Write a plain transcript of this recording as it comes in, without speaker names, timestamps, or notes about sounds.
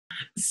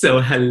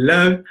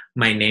Hello,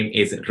 my name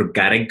is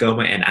Rugare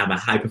Gomo, and I'm a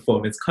high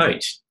performance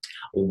coach.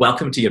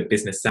 Welcome to your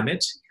business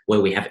summit,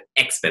 where we have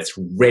experts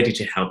ready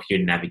to help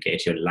you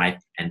navigate your life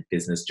and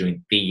business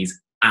during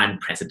these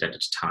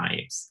unprecedented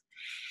times.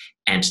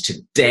 And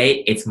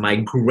today, it's my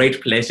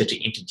great pleasure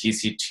to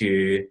introduce you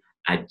to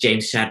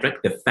James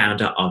Shadrach, the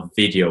founder of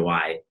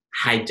VideoY.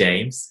 Hi,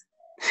 James.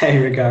 Hey,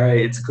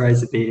 Rugare, it's great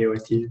to be here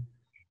with you.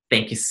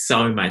 Thank you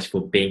so much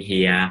for being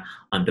here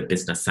on the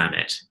Business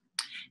Summit.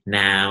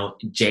 Now,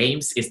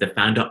 James is the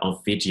founder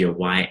of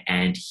VideoY,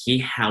 and he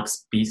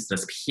helps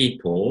business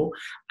people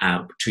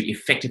to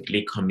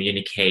effectively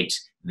communicate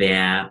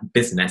their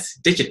business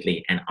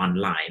digitally and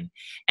online.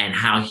 And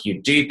how you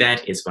do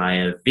that is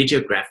via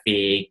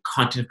videography,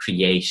 content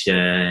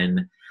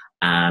creation,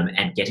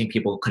 and getting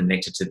people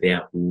connected to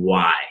their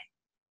why.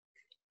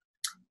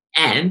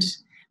 And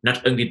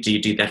not only do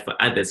you do that for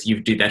others, you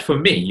do that for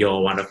me.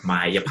 You're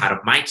part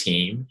of my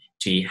team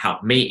to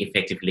help me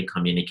effectively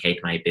communicate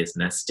my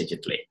business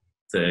digitally.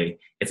 So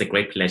it's a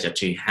great pleasure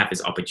to have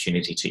this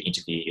opportunity to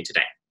interview you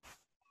today.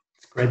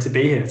 It's great to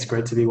be here. It's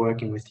great to be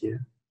working with you.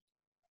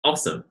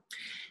 Awesome.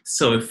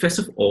 So first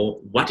of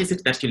all, what is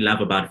it that you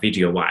love about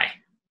VideoY?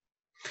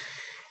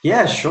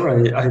 Yeah,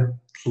 sure. I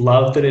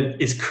love that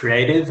it is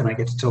creative and I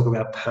get to talk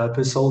about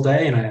purpose all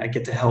day, and I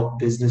get to help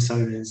business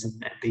owners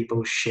and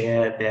people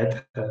share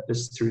their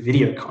purpose through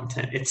video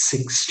content. It's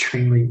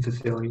extremely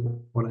fulfilling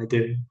what I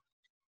do.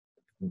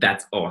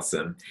 That's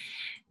awesome.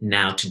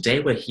 Now,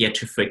 today we're here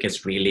to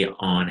focus really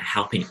on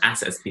helping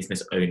us as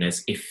business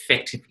owners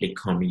effectively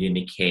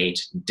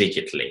communicate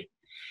digitally.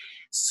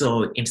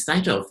 So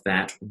inside of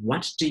that,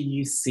 what do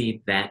you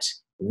see that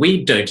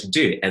we don't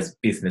do as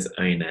business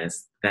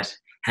owners that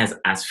has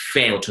us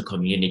fail to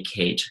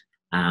communicate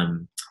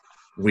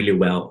really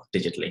well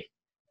digitally?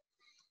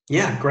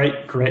 Yeah,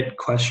 great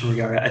question,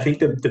 Rugare. I think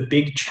the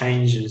big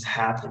change that has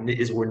happened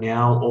is we're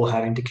now all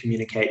having to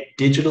communicate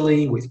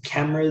digitally with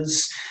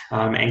cameras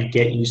and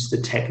get used to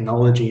the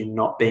technology and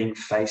not being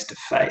face to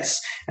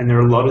face. And there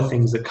are a lot of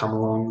things that come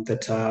along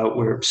that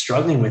we're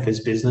struggling with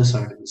as business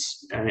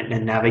owners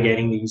and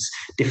navigating these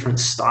different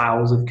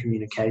styles of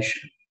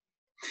communication.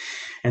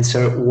 And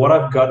so what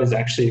I've got is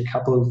actually a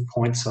couple of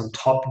points on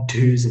top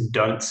do's and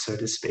don'ts, so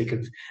to speak,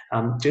 of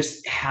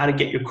just how to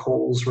get your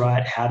calls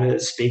right, how to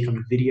speak on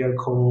a video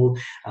call,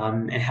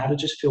 and how to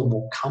just feel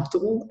more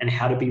comfortable and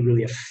how to be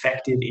really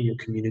effective in your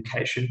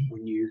communication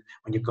when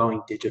you're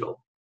going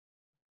digital.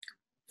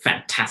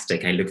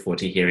 Fantastic. I look forward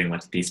to hearing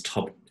what these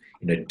top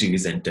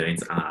do's and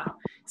don'ts are.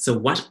 So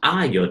what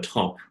are your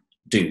top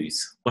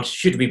do's? What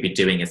should we be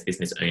doing as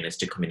business owners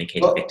to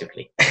communicate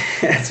effectively?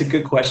 That's a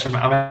good question.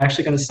 I'm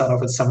actually going to start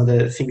off with some of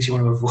the things you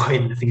want to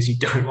avoid and the things you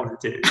don't want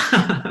to do.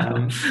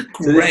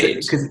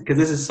 Great. Because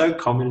this is so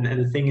common,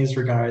 and the thing is,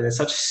 Rugare, there's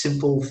such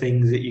simple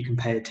things that you can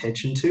pay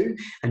attention to,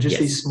 and just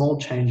these small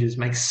changes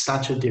make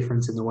such a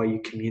difference in the way you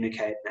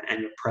communicate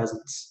and your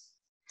presence.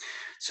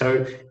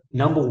 So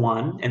number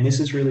one, and this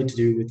is really to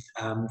do with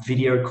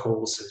video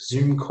calls, so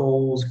Zoom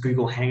calls,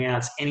 Google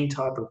Hangouts, any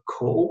type of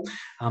call.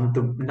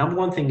 The number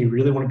one thing you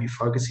really want to be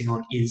focusing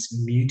on is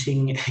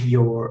muting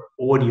your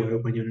audio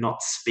when you're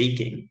not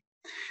speaking.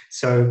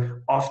 So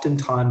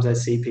oftentimes I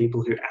see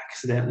people who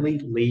accidentally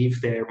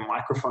leave their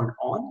microphone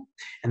on,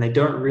 and they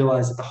don't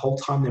realize that the whole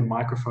time their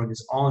microphone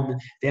is on,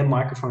 their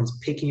microphone is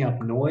picking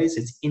up noise,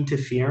 it's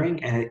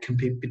interfering, and it can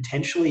be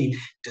potentially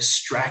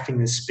distracting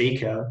the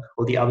speaker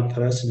or the other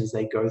person as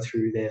they go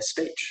through their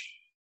speech.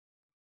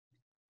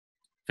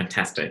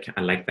 Fantastic.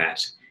 I like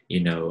that.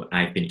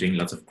 I've been doing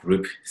lots of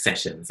group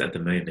sessions at the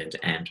moment,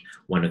 and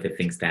one of the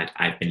things that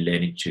I've been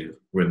learning to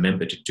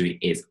remember to do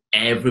is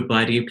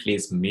everybody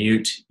please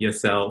mute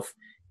yourself,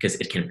 because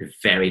it can be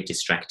very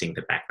distracting,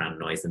 the background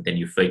noise, and then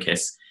you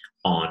focus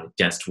on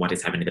just what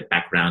is happening in the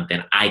background.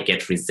 Then I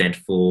get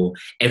resentful,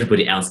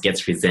 everybody else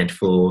gets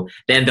resentful,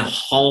 then the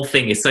whole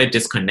thing is so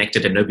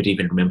disconnected and nobody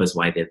even remembers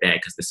why they're there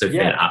because they're so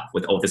fed up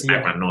with all this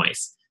background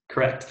noise.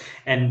 Correct.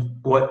 And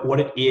what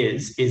it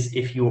is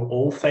if you're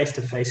all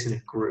face-to-face in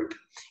a group,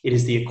 it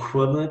is the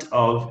equivalent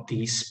of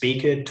the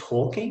speaker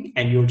talking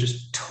and you're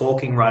just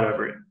talking right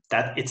over it.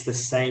 It's the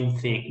same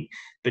thing,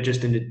 but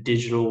just in a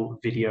digital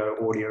video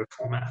audio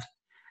format.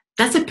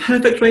 That's a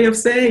perfect way of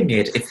saying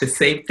it. It's the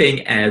same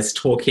thing as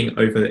talking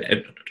over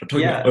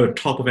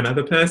top of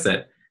another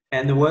person.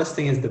 And the worst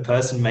thing is the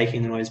person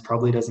making the noise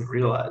probably doesn't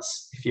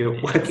realize. If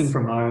you're working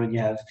from home and you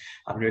have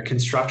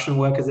construction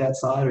workers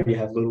outside, or you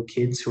have little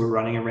kids who are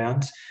running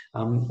around,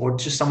 or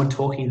just someone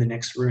talking in the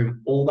next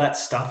room, all that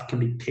stuff can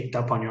be picked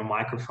up on your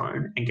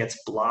microphone and ggets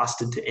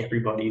blasted to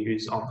everybody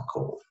who's on the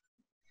call.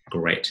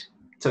 Great.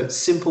 So it's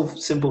simple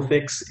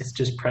fix. It's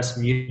just press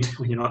mute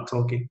when you're not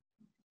talking.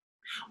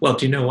 Well,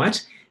 do you know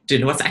what? Do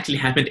you know what's actually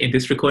happened in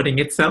this recording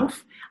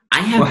itself? I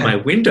have my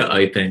window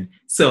open,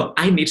 so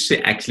I need to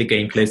actually go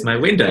and close my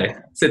window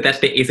so that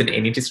there isn't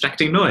any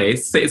distracting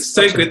noise. So it's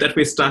so good that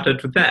we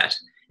started with that.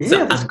 Yeah,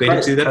 so I'm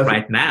going to do that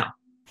right now.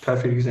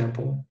 Perfect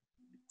example.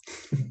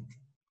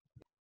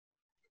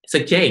 So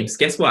James,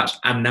 guess what?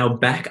 I'm now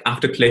back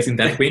after closing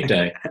that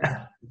window.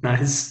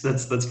 Nice.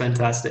 That's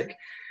fantastic.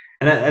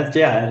 And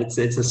yeah, it's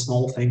a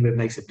small thing that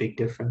makes a big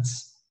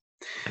difference.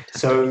 Fantastic.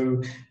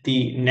 So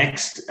the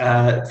next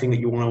thing that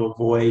you want to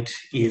avoid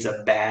is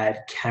a bad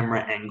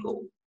camera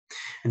angle.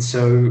 And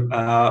so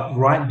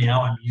right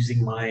now I'm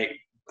using my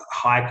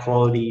high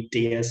quality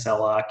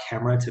DSLR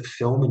camera to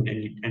film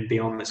and be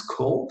on this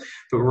call.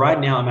 But right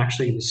now I'm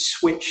actually going to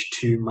switch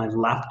to my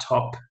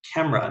laptop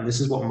camera. And this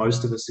is what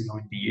most of us are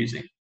going to be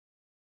using.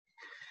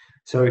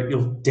 So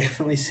you'll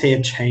definitely see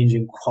a change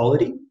in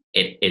quality.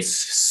 It is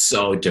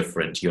so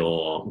different.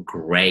 You're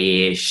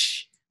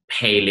grayish,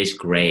 palish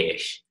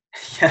grayish.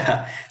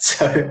 Yeah.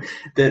 So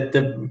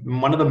the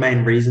one of the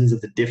main reasons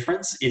of the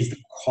difference is the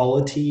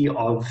quality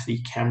of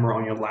the camera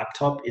on your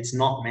laptop. It's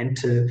not meant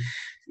to,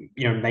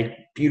 make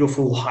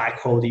beautiful high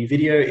quality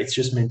video. It's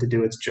just meant to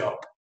do its job.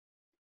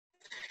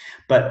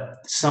 But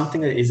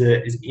something that is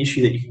an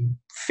issue that you can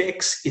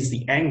fix is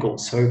the angle.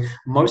 So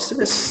most of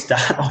us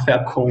start off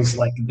our calls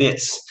like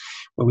this,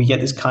 where we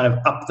get this kind of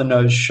up the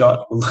nose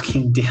shot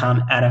looking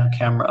down at our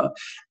camera.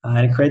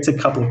 And it creates a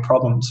couple of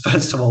problems.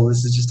 First of all,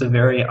 this is just a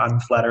very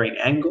unflattering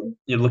angle.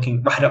 You're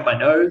looking right up my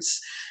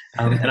nose.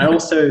 And I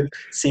also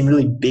seem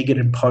really big and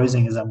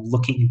imposing as I'm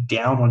looking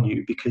down on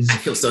you because I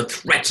feel so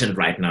threatened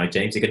right now,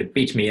 James. You're going to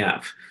beat me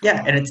up.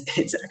 yeah, and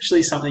it's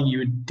actually something you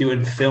would do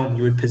in film.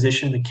 You would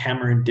position the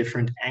camera in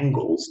different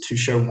angles to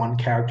show one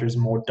character is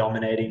more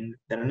dominating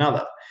than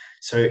another.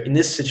 So in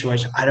this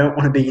situation, I don't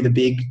want to be the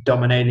big,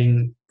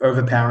 dominating,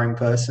 overpowering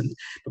person,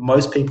 but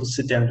most people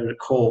sit down to a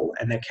call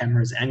and their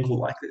camera is angled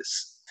like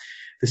this.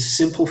 The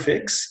simple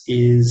fix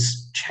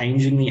is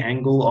changing the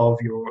angle of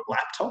your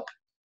laptop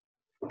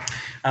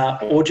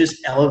or just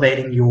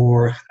elevating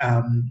your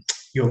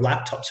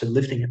laptop, so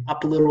lifting it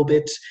up a little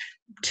bit,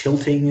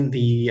 tilting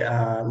the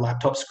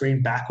laptop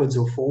screen backwards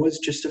or forwards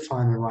just to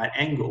find the right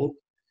angle.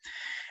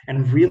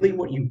 And really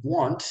what you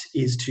want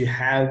is to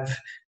have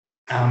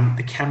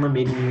the camera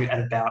meeting you at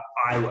about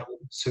eye level.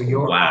 So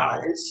your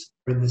Wow. eyes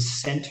are in the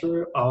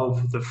center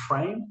of the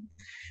frame,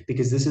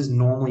 because this is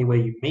normally where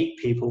you meet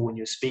people when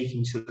you're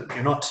speaking to them.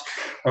 You're not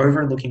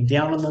over and looking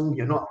down on them.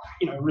 You're not,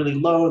 really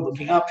low and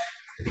looking up.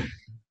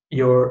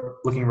 You're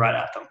looking right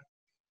at them.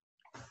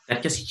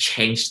 That just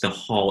changed the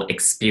whole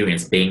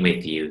experience being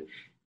with you.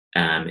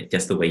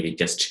 Just the way you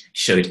just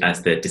showed us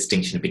the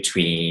distinction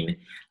between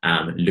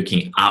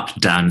looking up,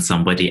 down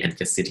somebody and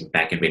just sitting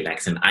back and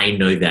relax. And I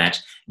know that,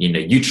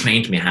 you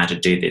trained me how to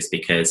do this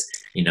because,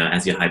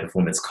 as your high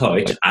performance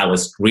coach, I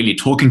was really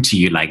talking to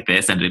you like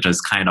this and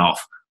it's kind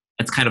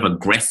of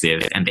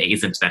aggressive and there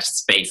isn't that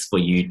space for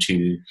you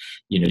to,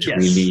 to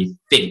really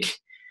think.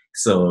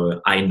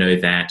 So I know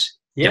that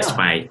just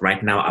by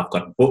right now, I've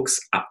got books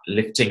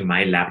uplifting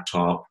my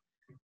laptop.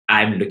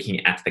 I'm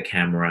looking at the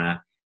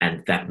camera.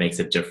 And that makes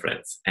a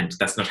difference. And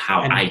that's not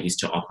how I used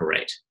to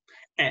operate.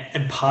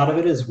 And part of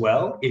it as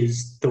well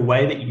is the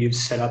way that you've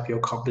set up your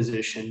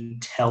composition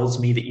tells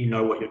me that you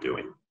know what you're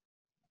doing.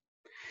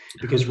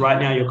 Because right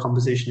now your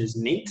composition is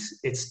neat,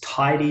 it's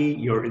tidy,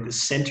 you're in the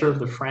center of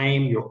the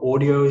frame, your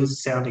audio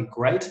is sounding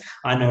great.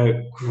 I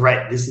know,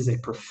 great, this is a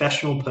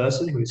professional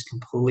person who is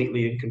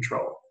completely in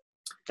control.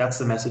 That's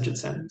the message it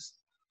sends.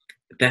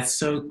 That's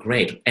so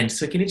great. And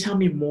so can you tell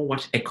me more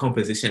what a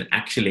composition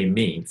actually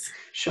means?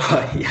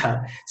 Sure,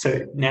 yeah.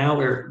 So now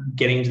we're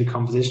getting into the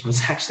composition.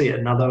 It's actually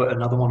another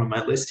one on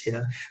my list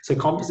here. So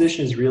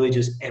composition is really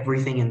just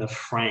everything in the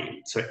frame.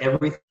 So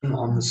everything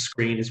on the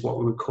screen is what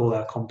we would call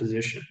our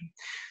composition.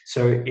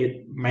 So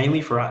it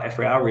mainly for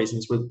our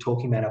reasons, we're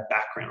talking about our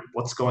background,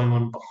 what's going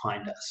on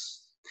behind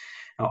us.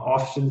 Now,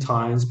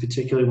 oftentimes,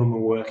 particularly when we're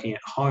working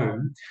at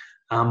home,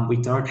 we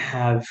don't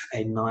have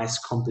a nice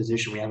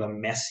composition. We have a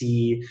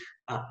messy,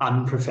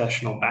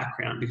 unprofessional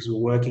background because we're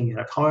working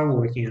at home,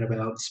 we're working out of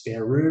our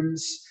spare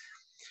rooms,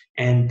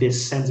 and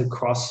this sends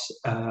across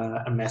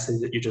a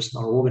message that you're just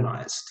not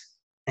organized.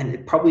 And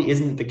it probably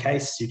isn't the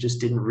case. You just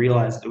didn't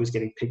realize that it was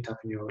getting picked up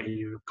in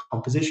your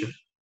composition.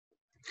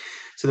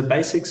 So the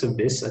basics of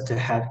this are to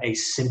have a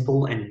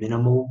simple and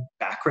minimal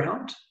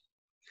background.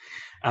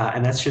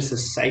 And that's just a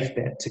safe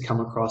bet to come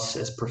across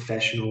as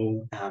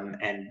professional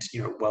and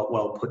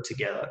well put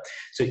together.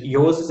 So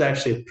yours is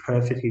actually a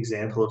perfect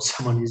example of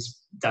someone who's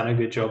done a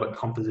good job at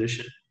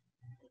composition.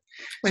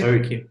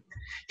 Thank you.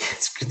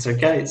 It's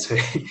okay. So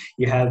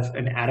you have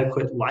an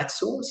adequate light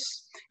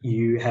source.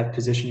 You have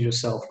positioned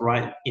yourself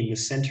right in the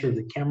center of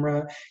the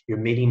camera. You're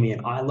meeting me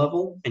at eye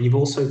level, and you've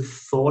also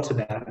thought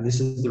about, and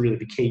this is really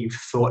the key, you've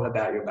thought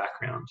about your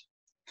background.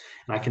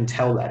 And I can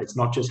tell that it's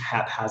not just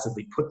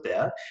haphazardly put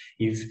there.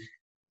 You've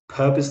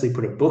purposely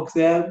put a book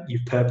there,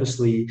 you've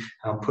purposely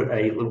put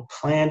a little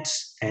plant,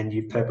 and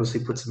you've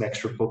purposely put some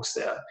extra books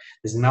there.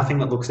 There's nothing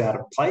that looks out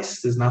of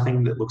place. There's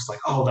nothing that looks like,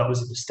 oh, that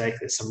was a mistake,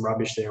 there's some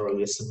rubbish there, or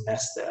there's some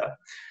mess there.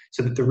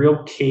 So that the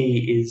real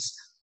key is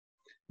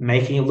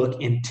making it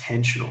look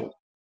intentional.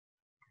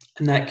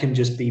 And that can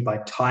just be by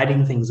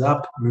tidying things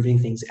up, moving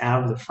things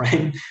out of the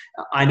frame.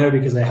 I know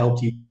because I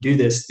helped you do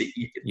this, that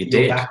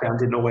your background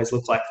didn't always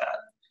look like that.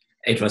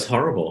 It was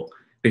horrible.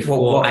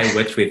 Before I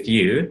worked with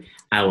you,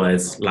 I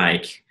was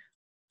like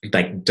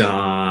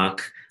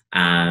dark,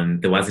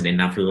 There wasn't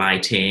enough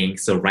lighting.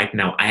 So right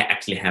now I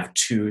actually have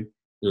two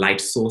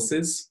light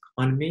sources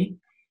on me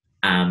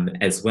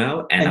as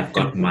well. And I've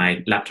got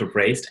my laptop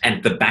raised,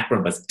 and the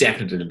background was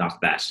definitely not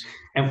that.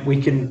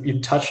 And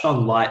you touched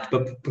on light,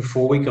 but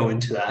before we go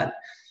into that,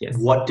 yes.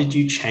 What did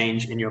you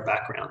change in your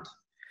background?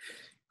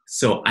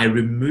 So I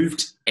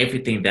removed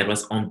everything that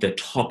was on the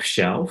top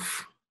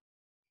shelf,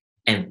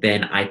 and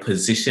then I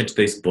positioned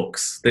those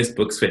books. Those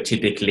books were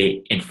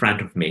typically in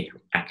front of me,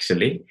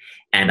 actually.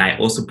 And I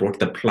also brought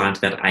the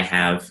plant that I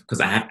have, because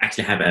I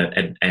actually have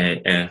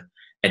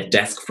a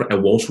desk, a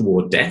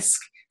wall-to-wall desk.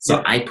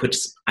 So I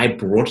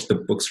brought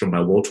the books from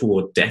my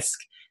wall-to-wall desk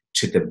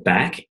to the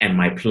back, and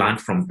my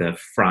plant from the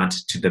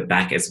front to the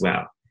back as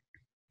well.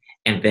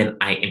 And then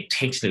I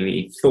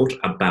intentionally thought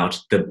about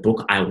the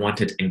book I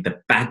wanted in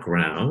the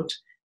background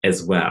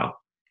as well.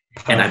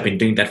 Perfect. And I've been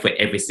doing that for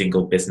every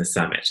single business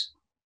summit.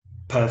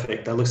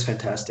 Perfect. That looks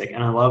fantastic.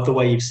 And I love the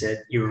way you've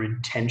said you were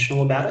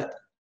intentional about it,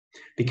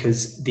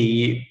 because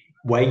the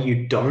way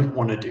you don't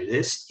want to do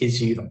this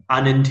is you've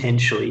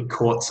unintentionally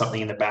caught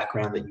something in the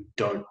background that you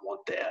don't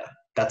want there.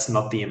 That's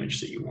not the image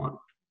that you want.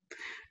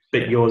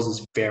 But yours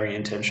is very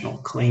intentional,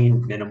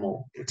 clean,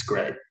 minimal. It's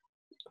great.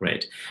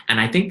 Great. And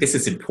I think this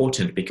is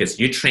important because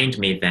you trained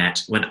me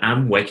that when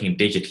I'm working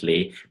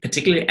digitally,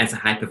 particularly as a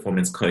high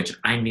performance coach,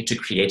 I need to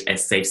create a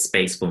safe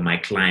space for my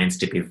clients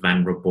to be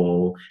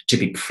vulnerable, to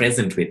be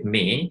present with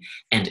me.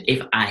 And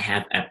if I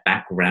have a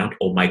background,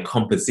 or my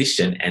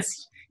composition,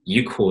 as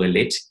you call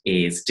it,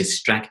 is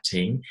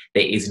distracting,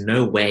 there is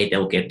no way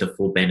they'll get the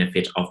full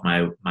benefit of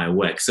my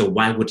work. So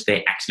why would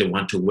they actually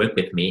want to work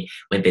with me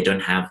when they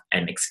don't have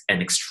an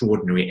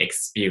extraordinary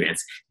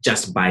experience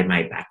just by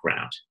my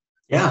background?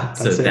 Yeah.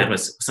 So that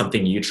was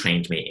something you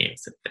trained me in.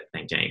 So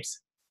thank James.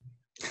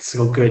 It's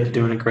all good. You're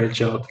doing a great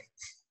job.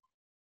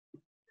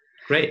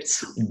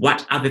 Great.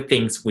 What other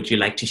things would you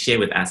like to share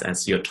with us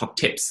as your top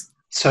tips?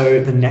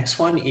 So the next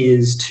one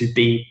is to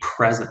be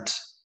present.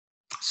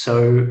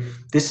 So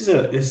this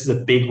is a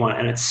big one,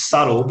 and it's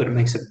subtle, but it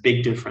makes a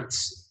big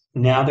difference.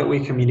 Now that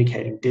we're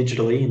communicating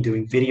digitally and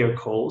doing video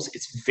calls,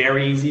 it's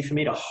very easy for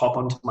me to hop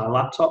onto my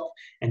laptop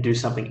and do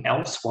something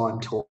else while I'm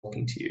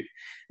talking to you.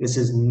 This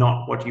is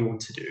not what you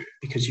want to do,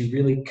 because you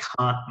really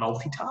can't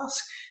multitask.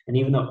 And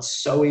even though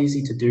it's so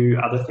easy to do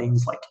other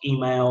things like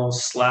email,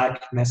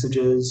 Slack,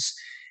 messages,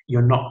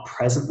 you're not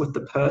present with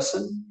the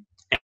person,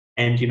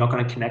 and you're not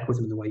going to connect with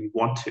them the way you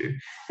want to.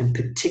 And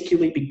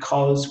particularly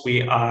because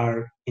we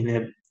are in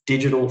a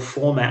digital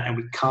format and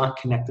we can't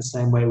connect the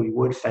same way we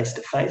would face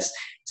to face,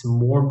 it's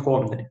more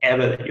important than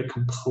ever that you're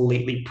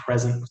completely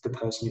present with the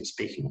person you're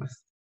speaking with.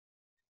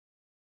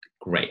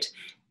 Great.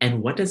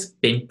 And what does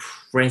being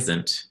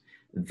present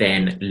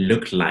then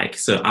look like?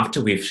 So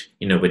after we've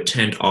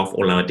turned off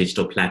all our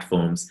digital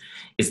platforms,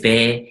 is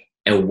there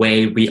a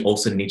way we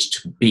also need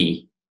to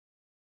be?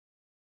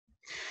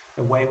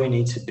 The way we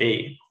need to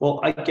be. Well,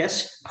 I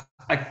guess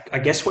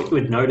what you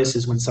would notice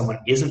is when someone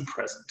isn't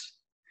present,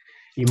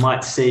 you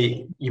might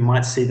see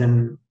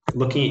them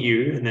looking at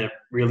you and they're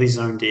really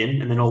zoned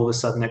in, and then all of a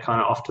sudden they're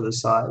kind of off to the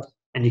side,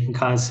 and you can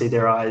kind of see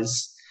their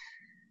eyes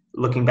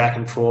looking back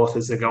and forth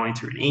as they're going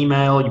through an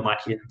email. You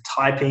might hear them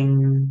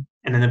typing,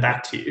 and then they're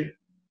back to you,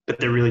 but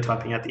they're really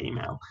typing out the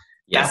email.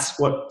 Yes. That's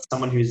what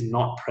someone who's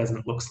not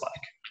present looks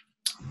like.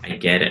 I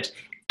get it.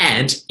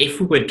 And if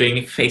we were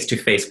doing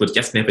face-to-face, we'd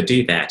just never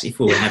do that. If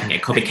we were having a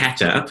coffee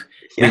catch-up,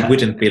 we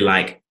wouldn't be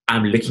like,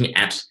 I'm looking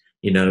at,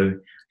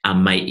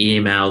 my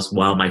emails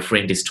while my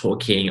friend is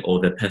talking,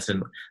 or the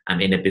person I'm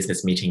in a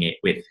business meeting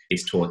with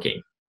is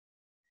talking.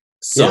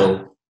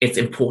 So it's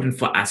important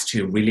for us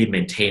to really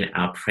maintain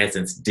our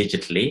presence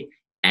digitally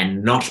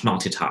and not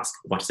multitask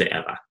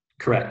whatsoever.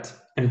 Correct.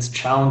 And it's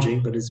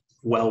challenging, but it's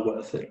well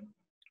worth it.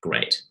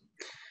 Great.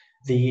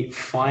 The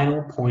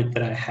final point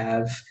that I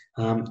have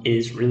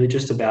is really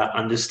just about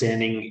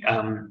understanding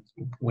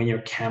when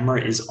your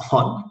camera is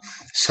on.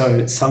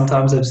 So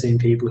sometimes I've seen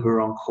people who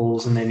are on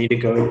calls and they need to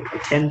go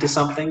attend to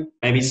something.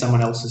 Maybe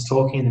someone else is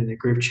talking in a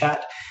group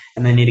chat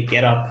and they need to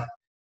get up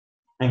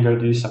and go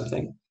do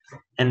something.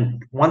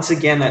 And once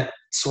again, that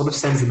sort of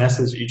sends the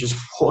message that you're just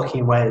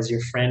walking away as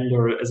your friend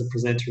or as a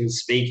presenter is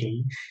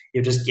speaking.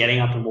 You're just getting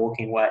up and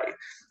walking away.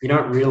 You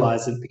don't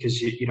realize it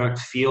because you don't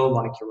feel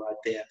like you're right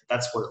there, but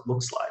that's what it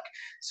looks like.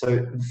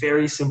 So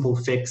very simple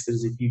fix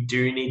is, if you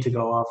do need to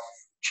go off,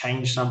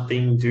 change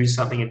something, do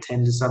something,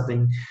 attend to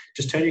something,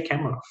 just turn your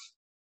camera off.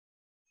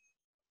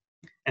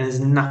 And there's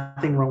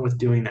nothing wrong with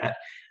doing that,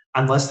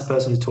 unless the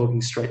person is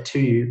talking straight to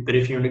you. But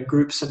if you're in a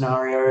group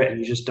scenario and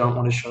you just don't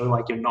want to show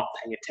like you're not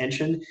paying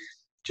attention,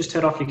 just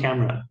turn off your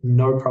camera.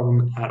 No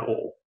problem at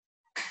all.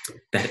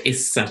 That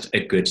is such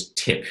a good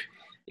tip,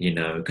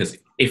 because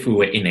if we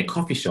were in a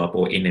coffee shop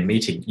or in a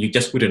meeting, you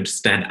just wouldn't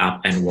stand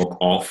up and walk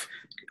off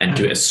and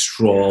do a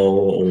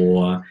stroll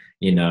or,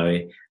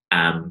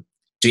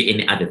 do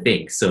any other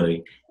thing. So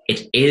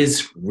it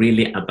is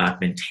really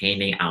about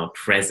maintaining our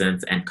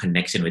presence and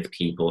connection with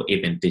people,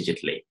 even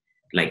digitally.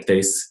 Like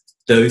those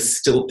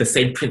still, the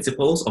same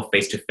principles of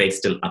face-to-face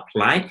still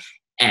apply.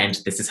 And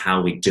this is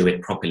how we do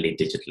it properly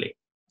digitally.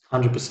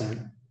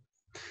 100%.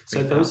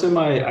 So those are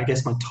I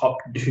guess, my top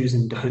do's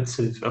and don'ts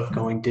of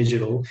going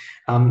digital.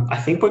 I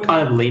think we're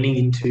kind of leaning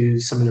into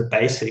some of the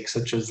basics,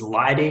 such as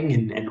lighting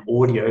and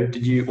audio.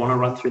 Did you want to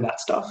run through that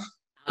stuff?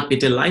 I'd be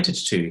delighted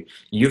to.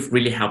 You've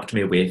really helped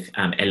me with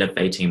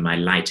elevating my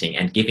lighting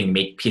and giving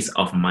me peace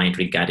of mind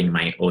regarding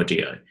my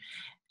audio.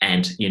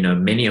 And,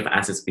 many of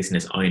us as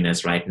business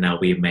owners right now,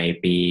 we may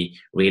be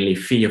really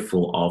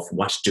fearful of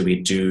what do we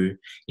do?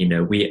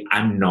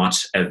 I'm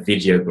not a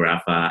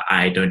videographer.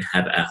 I don't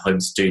have a home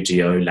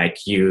studio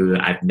like you.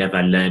 I've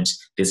never learned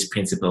these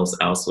principles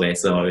elsewhere.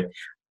 So,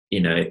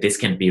 this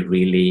can be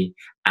really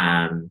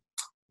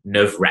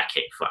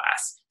nerve-wracking for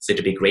us. So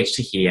it'd be great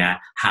to hear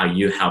how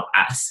you help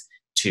us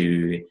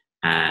to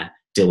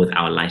deal with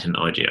our light and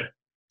audio.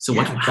 So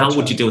how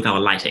would you deal with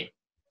our lighting?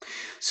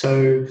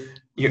 So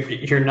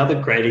you're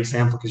another great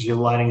example because your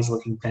lighting is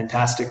looking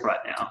fantastic right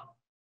now.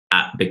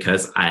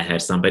 Because I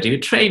had somebody who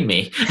trained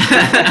me.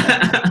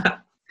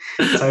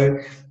 So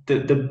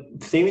the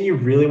thing that you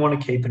really want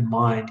to keep in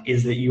mind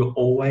is that you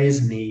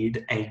always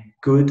need a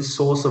good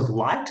source of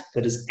light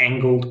that is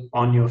angled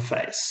on your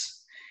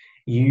face.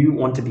 You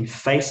want to be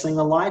facing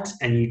the light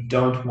and you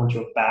don't want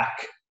your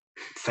back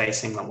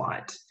facing the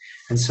light.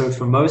 And so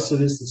for most of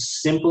us, the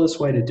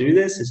simplest way to do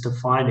this is to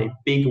find a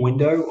big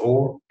window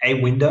or a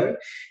window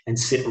and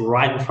sit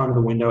right in front of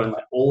the window and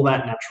let all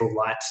that natural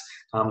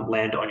light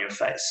land on your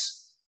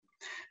face.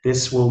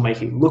 This will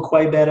make you look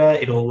way better.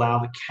 It'll allow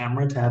the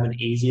camera to have an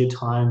easier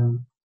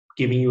time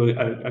giving you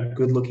a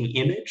good looking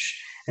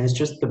image. And it's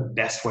just the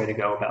best way to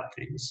go about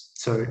things.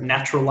 So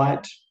natural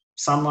light,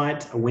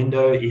 sunlight, a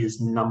window is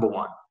number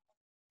one.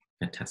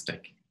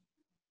 Fantastic.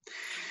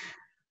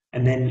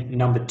 And then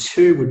number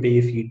two would be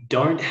if you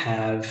don't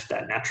have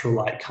that natural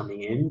light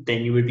coming in,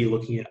 then you would be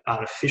looking at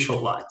artificial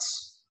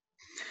lights.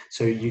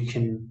 So you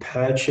can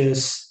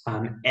purchase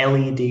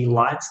LED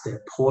lights.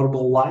 They're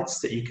portable lights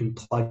that you can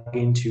plug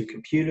into your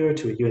computer,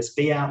 to a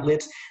USB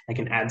outlet. They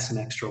can add some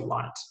extra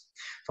light.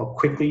 So I'll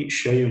quickly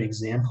show you an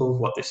example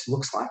of what this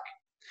looks like.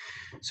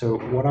 So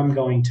what I'm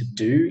going to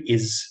do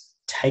is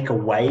take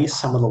away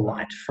some of the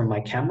light from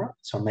my camera.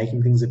 So I'm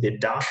making things a bit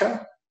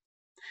darker.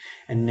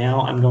 And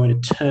now I'm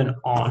going to turn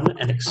on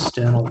an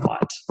external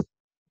light.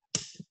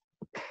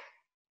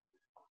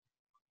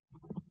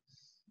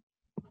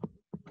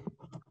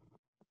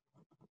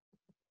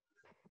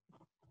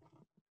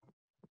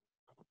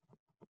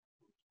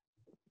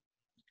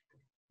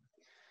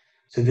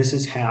 So this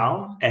is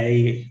how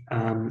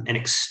an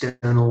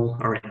external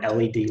or an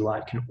LED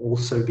light can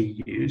also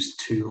be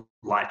used to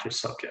light your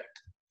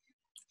subject.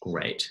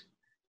 Great.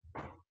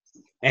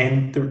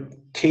 And the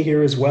key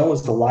here as well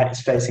is the light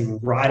is facing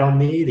right on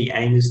me. The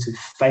aim is to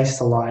face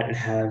the light and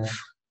have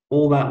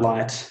all that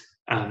light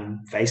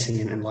facing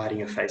in and lighting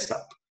your face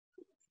up.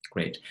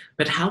 Great.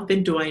 But how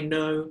then do I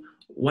know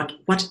what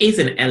is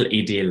an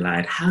LED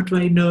light? How do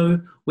I know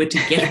where to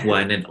get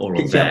one and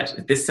all of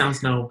that? This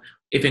sounds now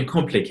even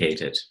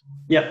complicated.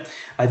 Yep.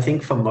 I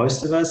think for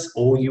most of us,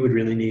 all you would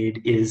really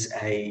need is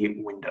a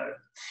window.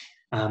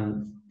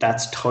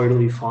 That's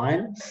totally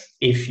fine.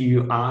 If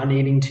you are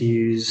needing to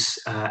use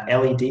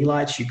LED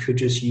lights, you could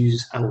just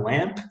use a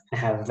lamp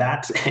and have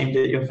that aimed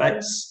at your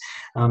face.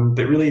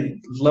 But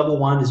really, level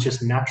one is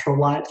just natural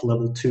light.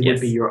 Level two would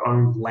be your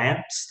own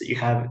lamps that you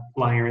have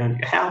lying around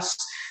your house.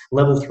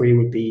 Level three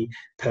would be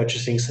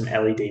purchasing some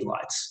LED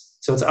lights.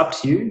 So it's up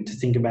to you to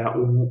think about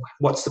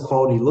what's the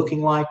quality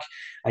looking like.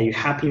 Are you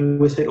happy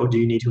with it, or do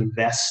you need to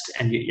invest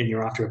and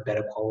you're after a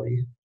better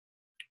quality?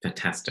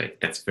 Fantastic.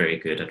 That's very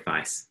good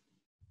advice.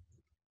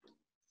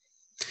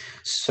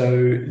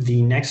 So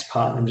the next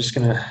part, I'm just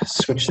going to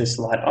switch this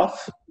light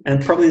off.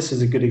 And probably this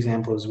is a good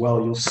example as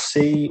well. You'll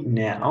see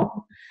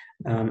now,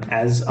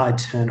 as I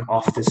turn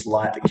off this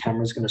light, the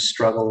camera's going to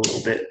struggle a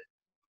little bit.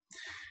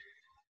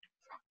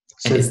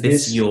 So and is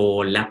this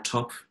your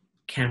laptop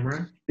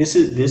camera? This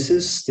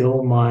is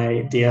still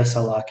my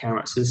DSLR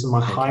camera. So this is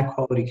my high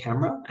quality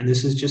camera. And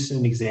this is just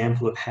an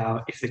example of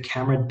how if the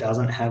camera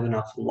doesn't have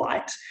enough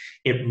light,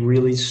 it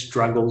really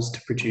struggles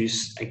to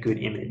produce a good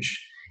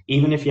image.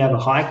 Even if you have a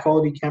high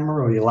quality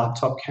camera or your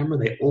laptop camera,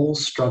 they all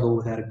struggle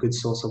without a good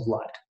source of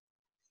light.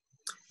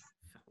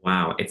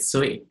 Wow, it's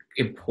so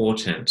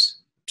important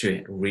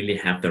to really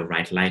have the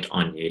right light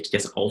on you. It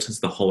just alters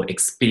the whole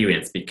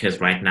experience,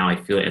 because right now I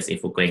feel as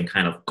if we're going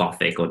kind of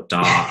gothic or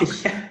dark,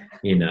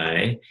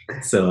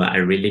 So I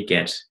really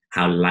get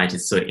how light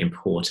is so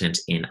important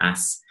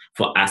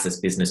for us as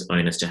business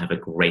owners to have a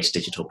great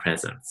digital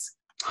presence.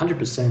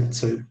 100%.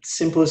 So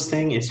simplest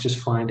thing is just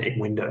find a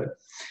window.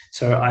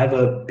 So I have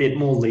a bit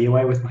more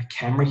leeway with my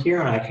camera here,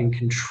 and I can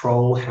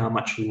control how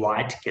much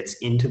light gets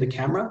into the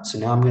camera. So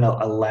now I'm going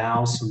to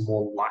allow some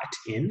more light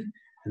in,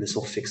 and this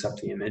will fix up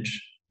the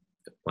image.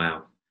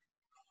 Wow.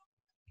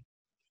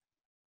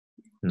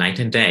 Night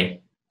and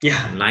day.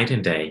 Yeah. Night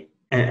and day.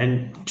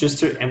 And just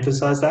to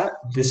emphasize that,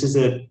 this is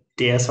a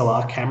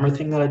DSLR camera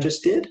thing that I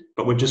just did,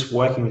 but we're just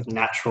working with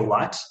natural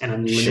light, and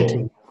I'm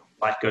limiting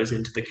light goes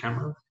into the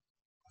camera.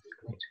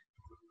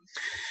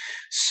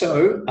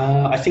 So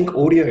I think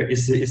audio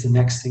is the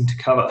next thing to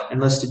cover.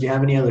 Unless, did you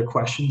have any other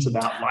questions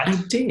about I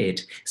light?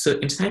 did. So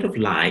inside of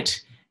light,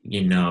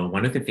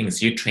 one of the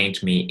things you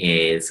trained me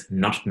is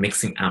not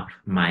mixing up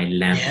my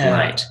lamp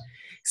light. Yeah.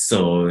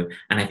 So,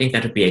 and I think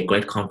that would be a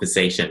great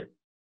conversation.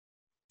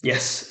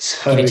 Yes.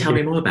 Can you So tell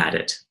me more about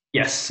it?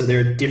 yes. So there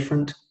are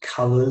different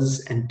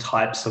colors and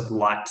types of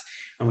light,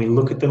 and we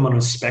look at them on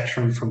a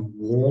spectrum from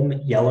warm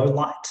yellow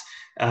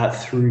light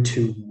through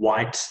to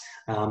white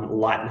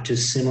light, which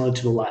is similar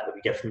to the light that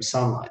we get from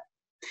sunlight.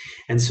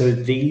 And so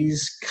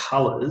these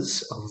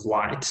colors of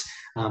light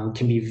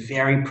can be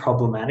very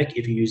problematic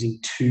if you're using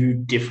two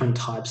different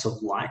types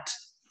of light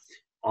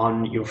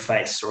on your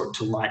face or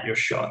to light your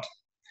shot.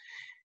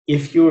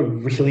 If you're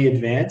really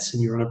advanced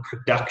and you're on a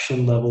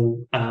production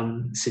level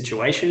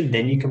situation,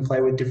 then you can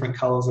play with different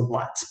colors of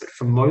lights. But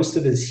for most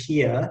of us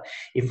here,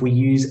 if we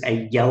use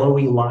a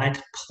yellowy light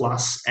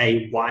plus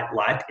a white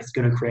light, it's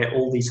going to create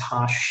all these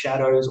harsh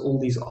shadows, all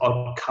these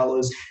odd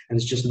colors, and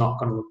it's just not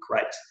going to look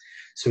great.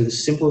 So the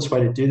simplest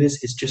way to do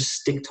this is just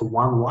stick to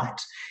one light.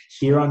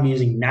 Here I'm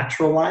using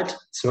natural light,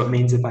 so it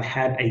means if I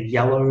had a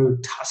yellow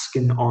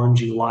Tuscan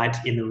orangey light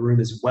in the room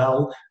as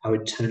well, I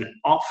would turn it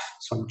off.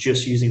 So I'm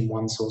just using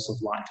one source of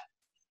light.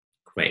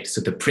 Great. So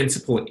the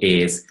principle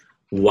is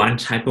one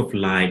type of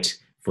light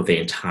for the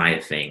entire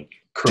thing.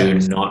 Do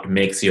Correct. not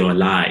mix your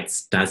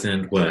lights.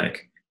 Doesn't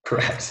work.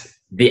 Correct.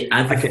 The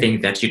other Okay.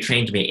 thing that you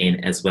trained me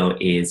in as well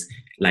is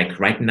like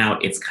right now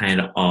it's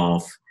kind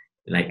of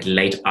like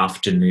late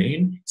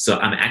afternoon. So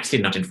I'm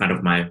actually not in front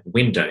of my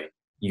window.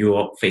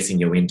 You're facing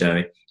your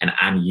window and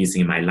I'm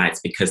using my lights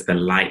because the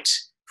light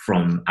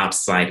from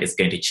outside is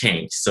going to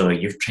change. So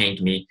you've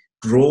trained me,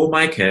 draw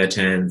my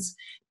curtains,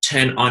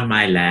 turn on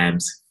my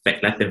lamps,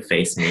 let them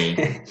face me,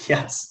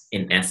 Yes.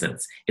 in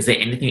essence. Is there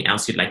anything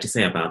else you'd like to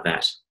say about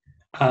that?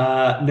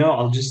 No,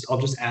 I'll just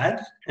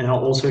add, and I'll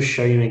also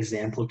show you an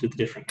example of the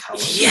different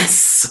colors.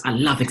 Yes, I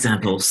love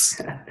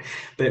examples.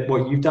 But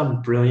what you've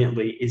done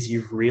brilliantly is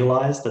you've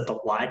realized that the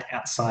light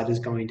outside is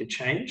going to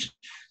change.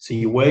 So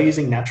you were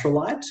using natural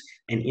light,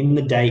 and in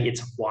the day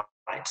it's white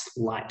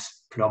light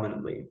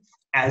predominantly.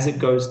 As it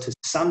goes to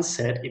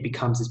sunset, it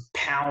becomes this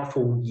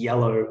powerful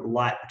yellow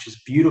light, which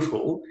is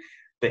beautiful,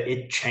 but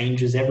it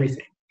changes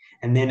everything.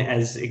 And then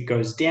as it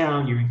goes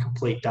down, you're in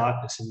complete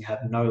darkness and you have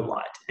no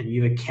light. And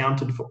you've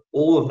accounted for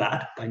all of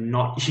that by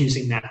not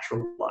using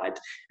natural light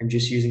and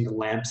just using the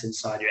lamps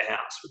inside your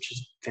house, which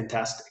is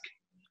fantastic.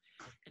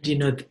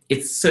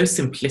 It's so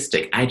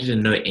simplistic. I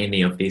didn't know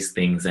any of these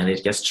things, and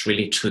it just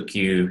really took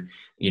you,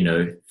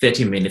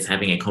 30 minutes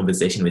having a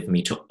conversation with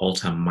me to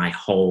alter my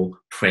whole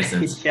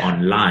presence Yeah.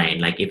 online.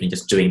 Like even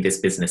just doing this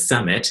business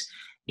summit,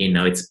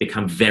 it's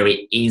become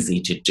very easy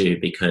to do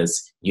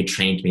because you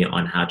trained me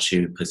on how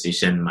to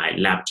position my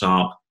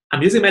laptop.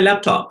 I'm using my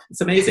laptop.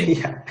 It's amazing.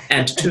 Yeah.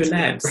 And two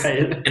lamps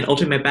Right. and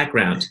alter my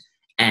background.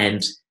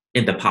 And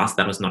in the past,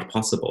 that was not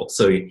possible.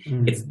 So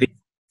it's Mm. these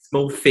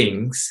small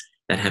things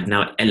that have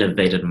now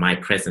elevated my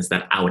presence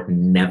that I would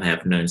never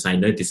have known. So I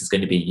know this is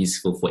going to be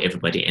useful for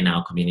everybody in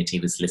our community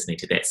who's listening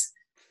to this.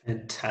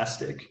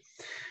 Fantastic.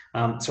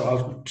 So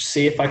I'll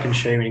see if I can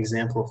show you an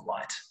example of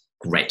light.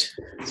 Great.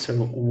 So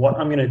what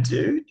I'm going to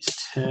do is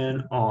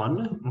turn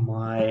on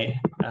my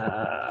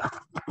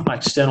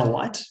external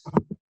light.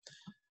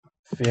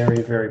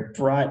 Very, very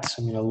bright.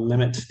 So I'm going to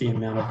limit the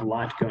amount of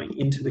light going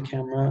into the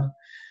camera.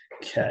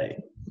 Okay.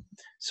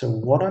 So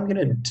what I'm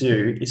going to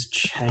do is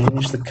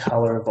change the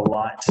color of the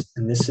light.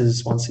 And this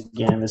is, once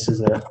again, this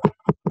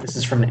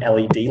is from an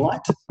LED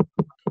light.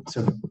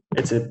 So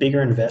it's a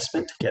bigger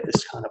investment to get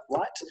this kind of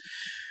light.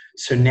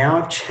 So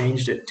now I've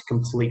changed it to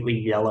completely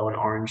yellow and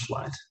orange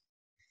light.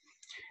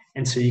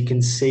 And so you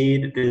can see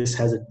that this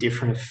has a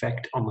different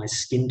effect on my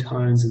skin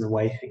tones and the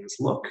way things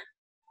look.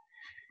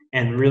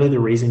 And really the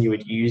reason you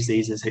would use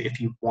these is if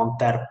you want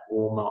that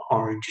warmer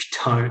orange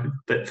tone.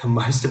 But for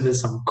most of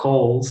us on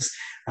calls,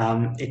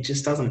 it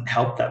just doesn't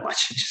help that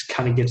much. It just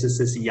kind of gives us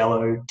this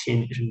yellow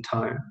tinge and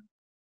tone.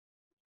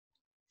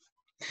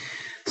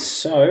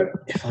 So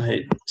if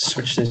I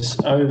switch this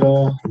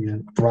over, I'm going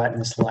to brighten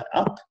this light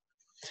up.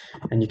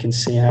 And you can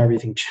see how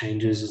everything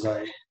changes as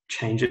I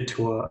change it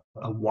to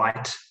a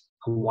white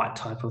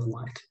type of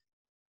light.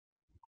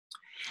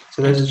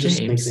 So those And are just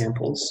some James,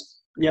 examples.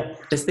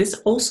 Yep. does this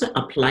also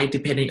apply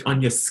depending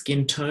on your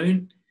skin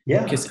tone?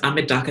 Yeah. Because I'm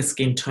a darker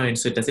skin tone,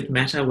 so does it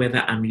matter whether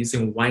I'm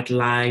using white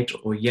light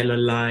or yellow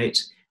light?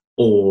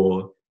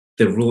 Or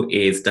the rule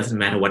is, doesn't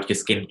matter what your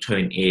skin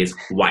tone is,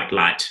 white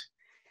light?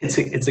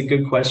 It's a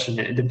good question.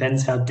 It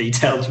depends how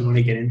detailed you want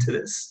to get into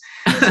this.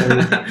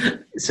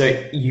 So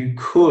you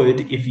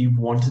could, if you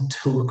wanted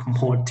to look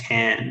more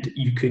tanned,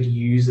 you could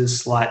use a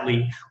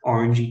slightly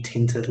orangey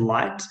tinted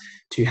light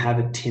to have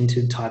a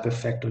tinted type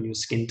effect on your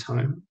skin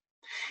tone.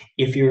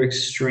 If you're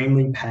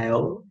extremely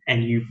pale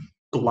and you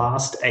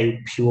blast a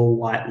pure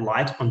white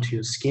light onto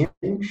your skin,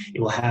 it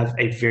will have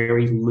a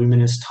very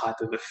luminous type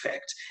of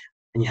effect.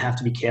 And you have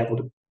to be careful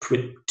to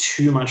put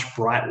too much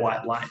bright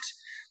white light.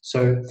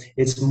 So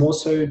it's more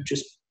so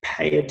just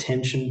pay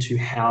attention to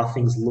how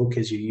things look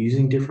as you're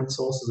using different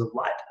sources of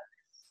light.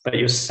 But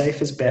your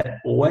safest bet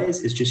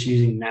always is just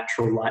using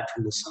natural light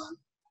from the sun.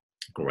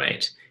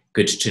 Great.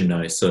 Good to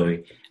know. So,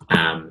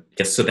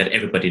 just so that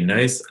everybody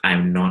knows,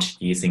 I'm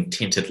not using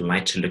tinted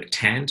light to look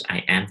tanned.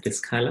 I am this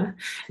color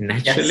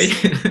naturally.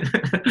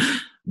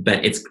 Yes.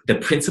 But it's the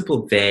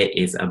principle there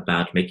is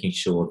about making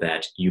sure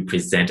that you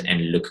present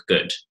and look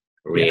good,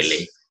 really.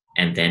 Yes.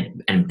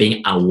 And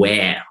being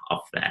aware of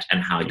that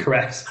and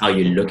Correct. how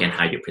you look and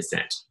how you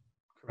present.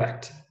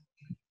 Correct.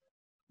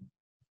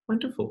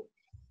 Wonderful.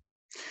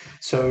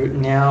 So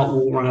now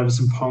we'll run over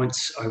some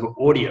points over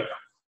audio.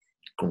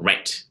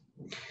 Great.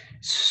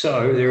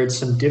 So there are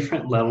some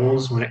different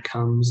levels when it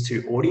comes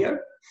to audio.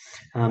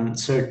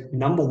 So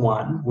number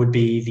one would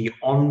be the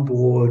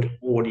onboard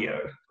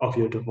audio of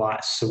your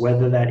device. So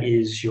whether that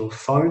is your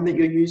phone that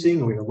you're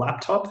using or your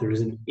laptop, there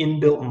is an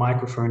inbuilt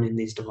microphone in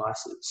these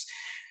devices.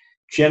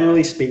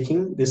 Generally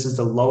speaking, this is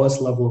the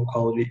lowest level of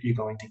quality that you're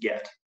going to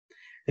get.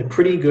 They're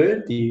pretty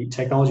good. The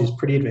technology is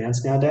pretty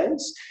advanced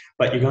nowadays,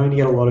 but you're going to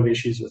get a lot of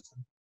issues with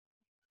them.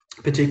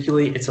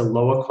 Particularly, it's a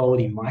lower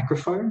quality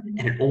microphone,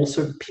 and it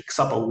also picks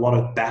up a lot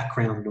of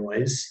background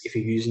noise if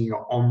you're using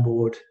your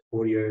onboard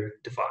audio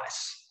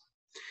device.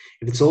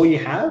 If it's all you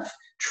have,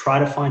 try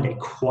to find a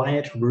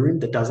quiet room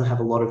that doesn't have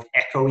a lot of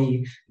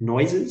echoey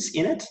noises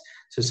in it.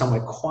 So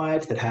somewhere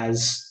quiet that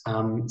has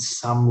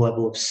some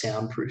level of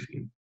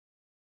soundproofing.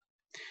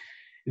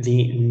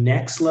 The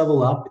next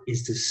level up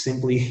is to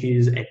simply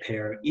use a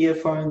pair of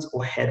earphones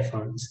or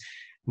headphones.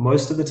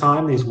 Most of the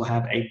time, these will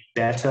have a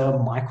better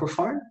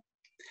microphone,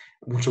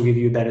 which will give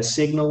you a better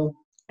signal,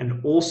 and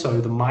also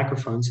the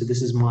microphone. So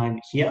this is mine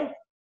here.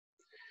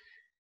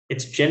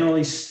 It's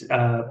generally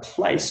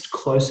placed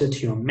closer to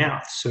your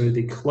mouth. So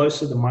the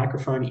closer the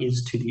microphone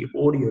is to the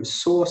audio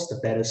source, the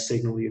better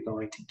signal you're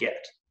going to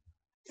get.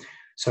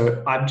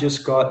 So I've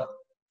just got,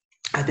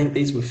 I think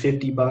these were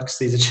 $50.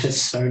 These are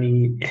just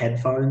Sony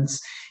headphones.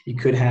 You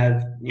could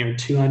have,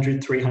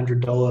 $200,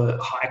 $300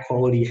 high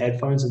quality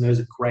headphones, and those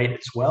are great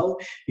as well.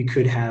 You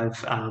could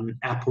have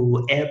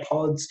Apple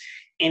AirPods.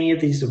 Any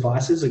of these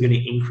devices are going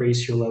to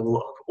increase your level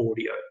of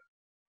audio.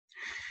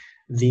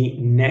 The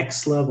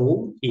next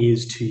level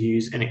is to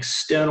use an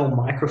external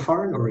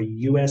microphone or a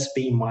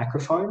USB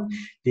microphone.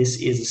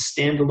 This is a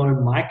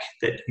standalone mic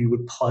that you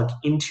would plug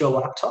into your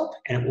laptop,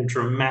 and it will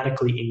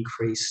dramatically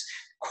increase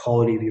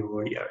quality of your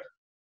audio.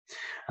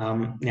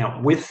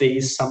 Now, with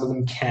these, some of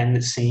them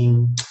can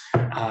seem,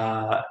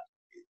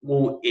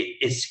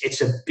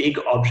 it's a big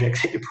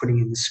object that you're putting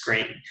in the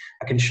screen.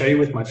 I can show you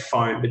with my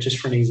phone, but just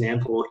for an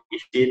example,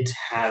 if you did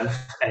have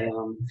a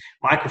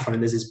microphone,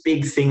 there's this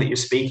big thing that you're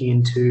speaking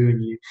into,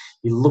 and you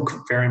look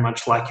very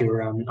much like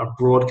you're a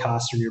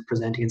broadcaster and you're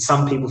presenting. And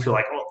some people feel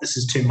like, oh, this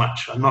is too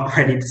much. I'm not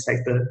ready to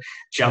take the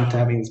jump to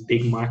having this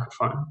big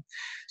microphone.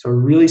 So a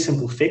really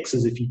simple fix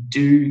is if you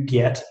do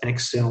get an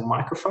external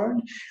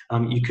microphone,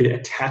 you could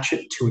attach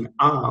it to an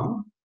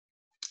arm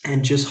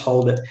and just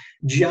hold it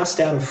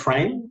just out of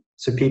frame,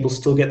 so people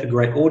still get the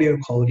great audio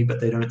quality, but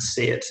they don't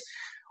see it.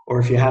 Or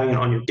if you're having it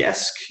on your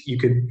desk, you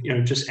could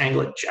just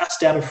angle it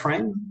just out of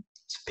frame,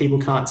 so people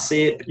can't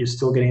see it, but you're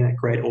still getting that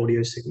great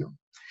audio signal.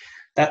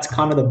 That's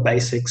kind of the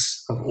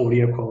basics of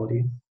audio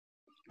quality.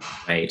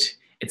 Right.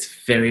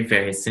 It's very,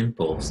 very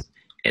simple.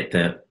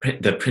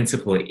 The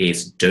principle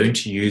is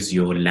don't use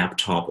your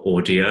laptop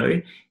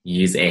audio,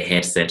 use a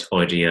headset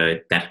audio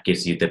that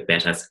gives you the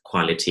better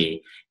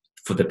quality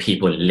for the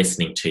people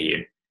listening to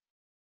you.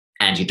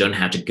 And you don't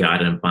have to go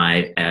out and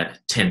buy a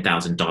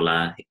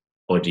 $10,000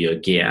 audio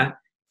gear.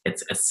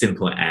 It's as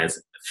simple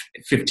as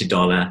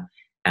 $50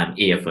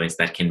 earphones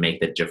that can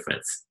make the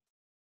difference.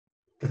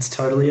 That's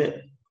totally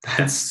it.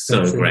 That's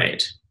so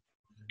great.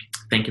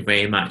 Thank you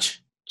very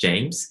much,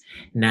 James.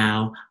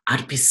 Now,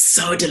 I'd be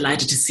so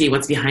delighted to see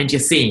what's behind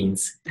your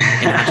scenes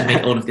and how to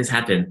make all of this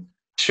happen.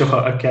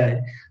 Sure, okay.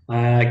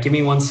 Give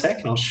me 1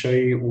 second. I'll show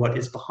you what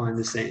is behind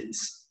the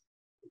scenes.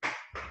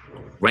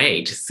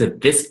 Great. So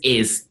this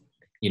is,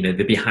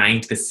 the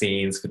behind the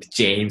scenes with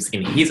James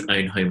in his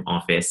own home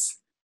office.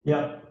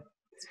 Yep.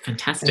 It's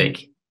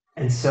fantastic.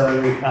 And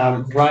so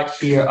right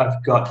here,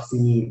 I've got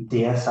the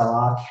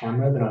DSLR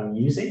camera that I'm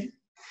using.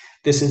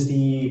 This is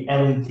the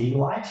LED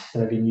light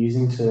that I've been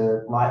using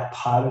to light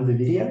part of the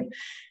video.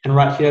 And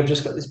right here, I've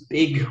just got this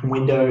big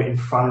window in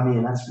front of me,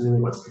 and that's really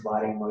what's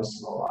providing most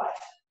of the light.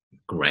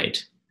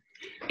 Great.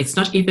 It's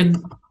not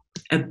even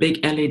a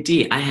big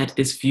LED. I had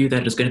this view that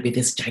it was going to be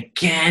this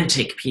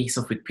gigantic piece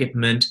of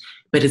equipment,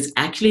 but it's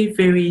actually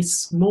very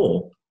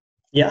small.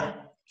 Yeah.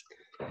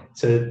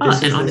 So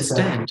this is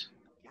understand.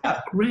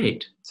 Yeah.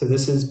 Great. So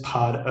this is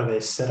part of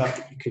a setup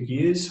that you could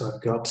use. So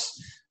I've got,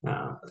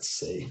 let's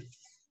see,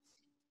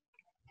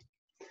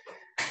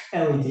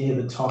 LED at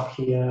the top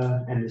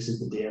here, and this is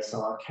the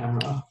DSLR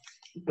camera.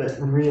 But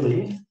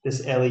really,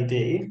 this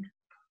LED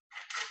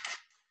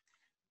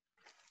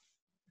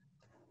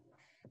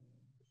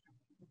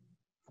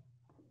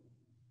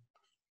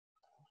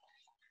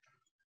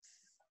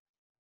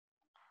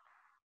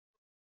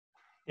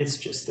it's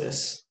just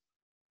this.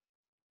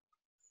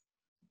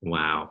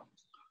 Wow.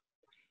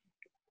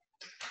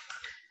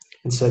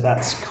 And so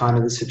that's kind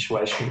of the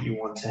situation that you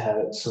want to have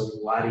it sort of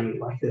lighting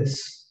like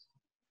this.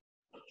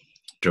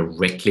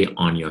 Directly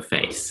on your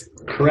face.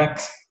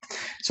 Correct.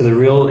 So the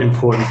real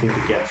important thing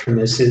to get from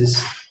this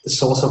is the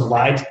source of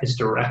light is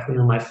directly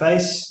on my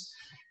face.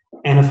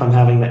 And if I'm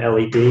having the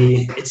LED,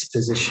 it's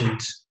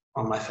positioned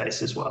on my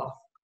face as well.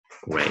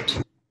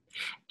 Great.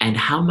 And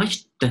how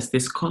much does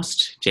this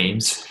cost,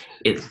 James?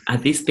 Are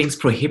these things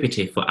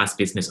prohibitive for us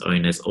business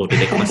owners, or do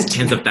they cost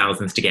tens of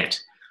thousands to get?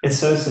 It's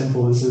so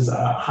simple. This is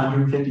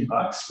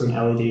 $150 for an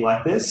LED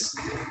like this.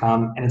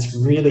 And it's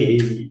really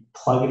easy.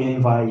 Plug it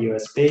in via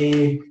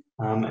USB,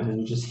 and then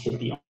you just hit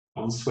the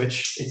on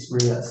switch. It's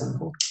really that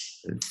simple.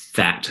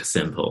 That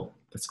simple.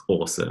 That's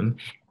awesome.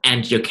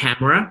 And your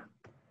camera?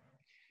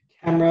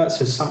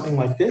 So something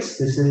like this.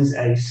 This is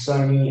a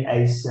Sony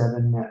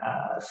A7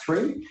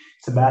 III.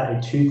 It's about a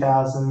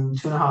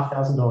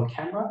 $2,500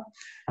 camera.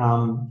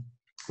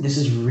 This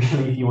is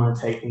really if you want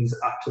to take things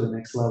up to the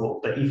next level.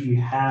 But if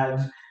you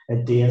have a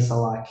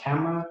DSLR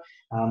camera,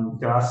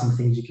 there are some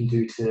things you can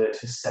do to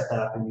set that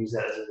up and use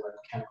that as a web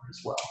camera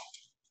as well.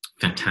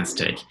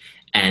 Fantastic.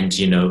 And,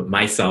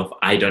 myself,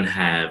 I don't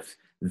have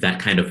that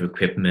kind of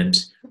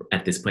equipment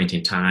at this point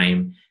in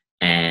time.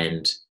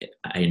 And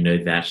I know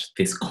that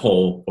this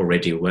call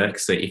already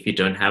works. So if you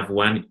don't have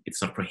one, it's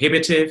not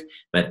prohibitive,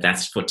 but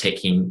that's for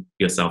taking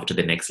yourself to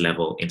the next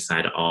level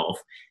inside of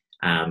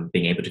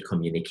being able to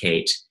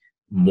communicate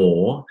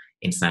more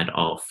inside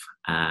of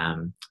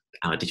our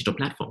digital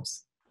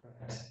platforms.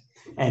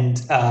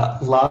 And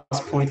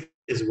last point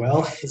as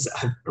well is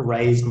I've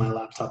raised my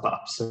laptop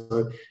up.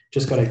 So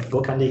just got a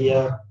book under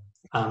here.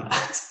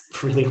 It's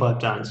really what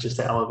I've done. It's just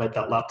to elevate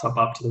that laptop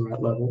up to the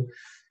right level.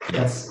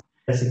 That's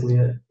basically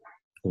it.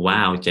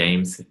 Wow,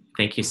 James,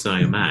 thank you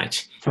so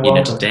much.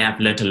 Today I've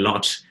learned a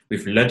lot.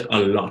 We've learned a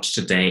lot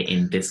today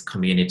in this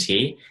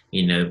community.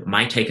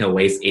 My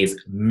takeaways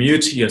is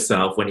mute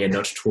yourself when you're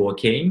not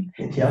talking.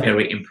 Yep.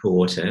 Very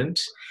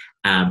important.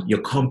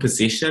 Your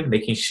composition,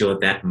 making sure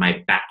that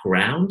my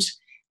background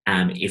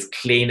is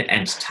clean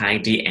and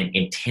tidy and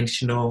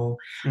intentional,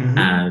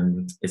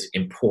 is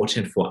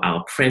important for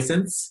our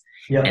presence.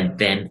 Yep. And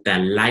then the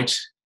light,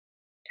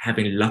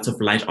 having lots of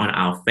light on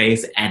our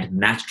face and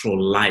natural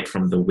light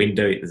from the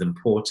window is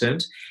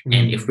important.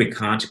 And if we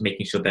can't,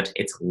 making sure that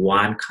it's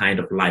one kind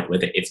of light,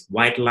 whether it's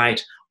white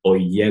light or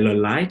yellow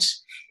light.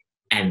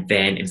 And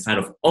then inside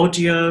of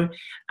audio,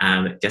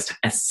 just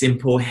a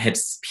simple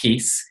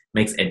headpiece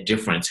makes a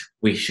difference.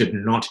 We should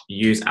not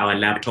use our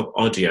laptop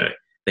audio.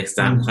 The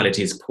sound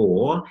quality is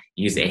poor.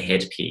 Use a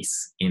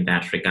headpiece in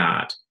that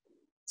regard.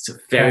 So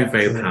very,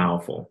 very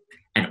powerful.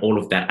 And all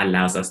of that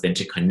allows us then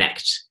to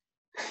connect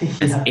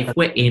as if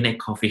we're in a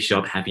coffee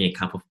shop having a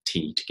cup of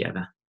tea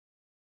together.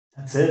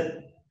 That's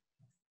it.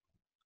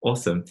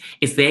 Awesome.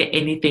 Is there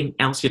anything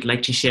else you'd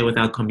like to share with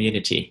our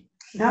community?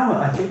 No,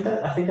 I think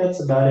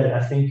that's about it.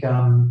 I think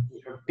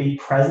be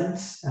present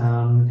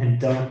and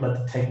don't let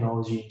the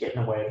technology get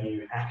in the way of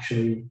you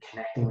actually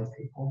connecting with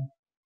people.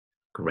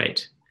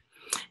 Great.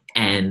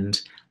 And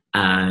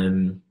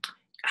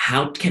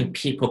how can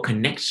people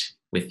connect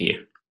with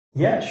you?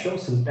 Yeah, sure.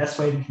 So the best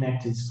way to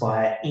connect is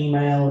via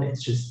email.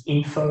 It's just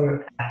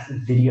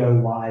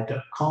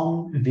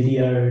info@videowy.com,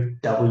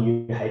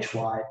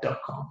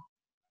 videowhy.com.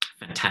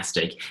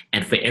 Fantastic.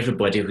 And for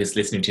everybody who's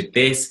listening to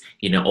this,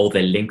 all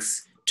the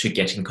links to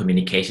get in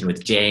communication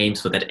with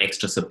James for that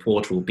extra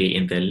support will be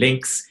in the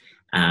links.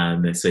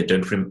 So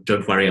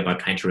don't worry about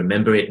trying to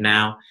remember it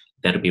now.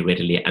 That'll be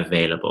readily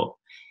available.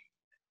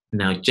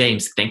 Now,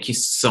 James, thank you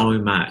so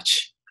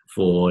much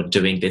for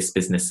doing this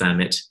business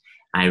summit.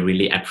 I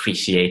really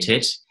appreciate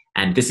it.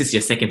 And this is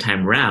your second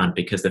time round,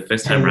 because the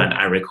first time round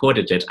I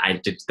recorded it, I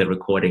did the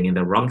recording in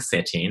the wrong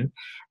setting.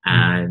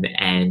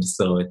 And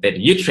so then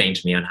you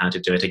trained me on how to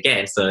do it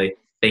again. So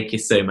thank you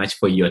so much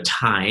for your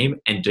time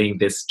and doing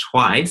this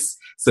twice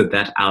so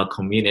that our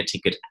community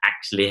could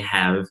actually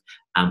have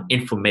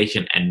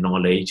information and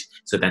knowledge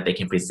so that they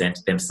can present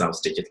themselves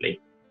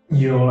digitally.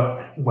 You're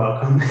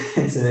welcome.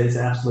 It's an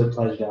absolute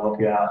pleasure to help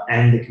you out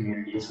and the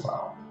community as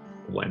well.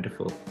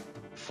 Wonderful.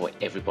 For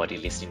everybody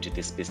listening to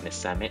this business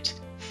summit,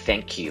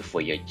 thank you for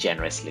your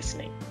generous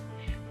listening.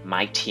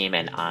 My team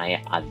and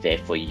I are there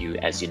for you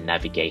as you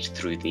navigate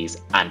through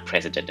these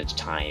unprecedented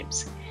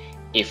times.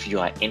 If you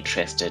are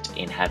interested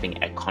in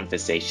having a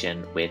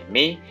conversation with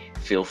me,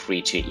 feel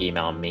free to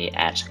email me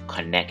at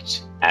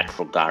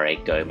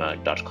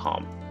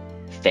connect@rugaregomo.com.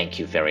 Thank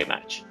you very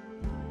much.